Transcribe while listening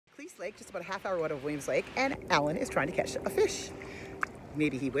Lake, just about a half hour out of Williams Lake, and Alan is trying to catch a fish.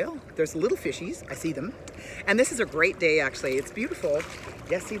 Maybe he will. There's little fishies, I see them. And this is a great day actually, it's beautiful.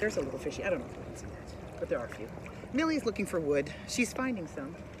 Yes, see there's a little fishy, I don't know if you can see that, but there are a few. Millie's looking for wood, she's finding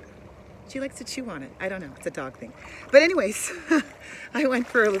some. She likes to chew on it, I don't know, it's a dog thing. But anyways, I went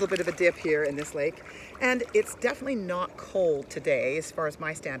for a little bit of a dip here in this lake, and it's definitely not cold today as far as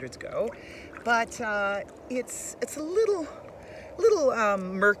my standards go, but it's a little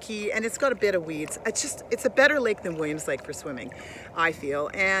murky, and it's got a bit of weeds. It's a better lake than Williams Lake for swimming, I feel,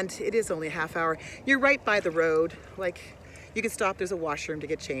 and it is only a half hour. You're right by the road, like you can stop, there's a washroom to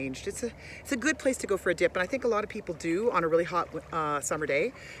get changed. It's a good place to go for a dip, and I think a lot of people do on a really hot summer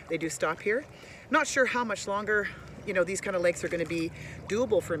day. They do stop here. Not sure how much longer, you know, these kind of lakes are going to be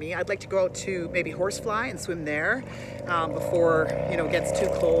doable for me. I'd like to go out to maybe Horsefly and swim there before, you know, it gets too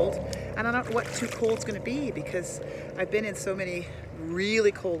cold. And I don't know what too cold's going to be, because I've been in so many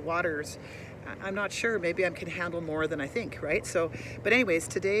really cold waters. I'm not sure, maybe I can handle more than I think, right? So, but anyways,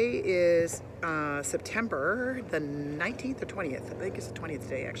 today is September the 19th or 20th. I think it's the 20th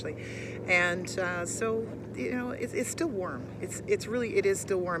today actually. And so, you know, it's still warm. It is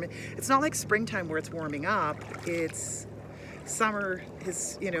still warm. It's not like springtime where it's warming up. It's summer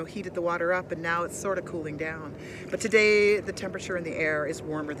has, you know, heated the water up, and now it's sort of cooling down. But today the temperature in the air is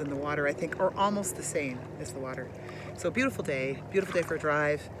warmer than the water, I think, or almost the same as the water. So beautiful day for a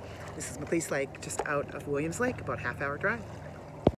drive. This is Mcleese Lake, just out of Williams Lake, about a half-hour drive.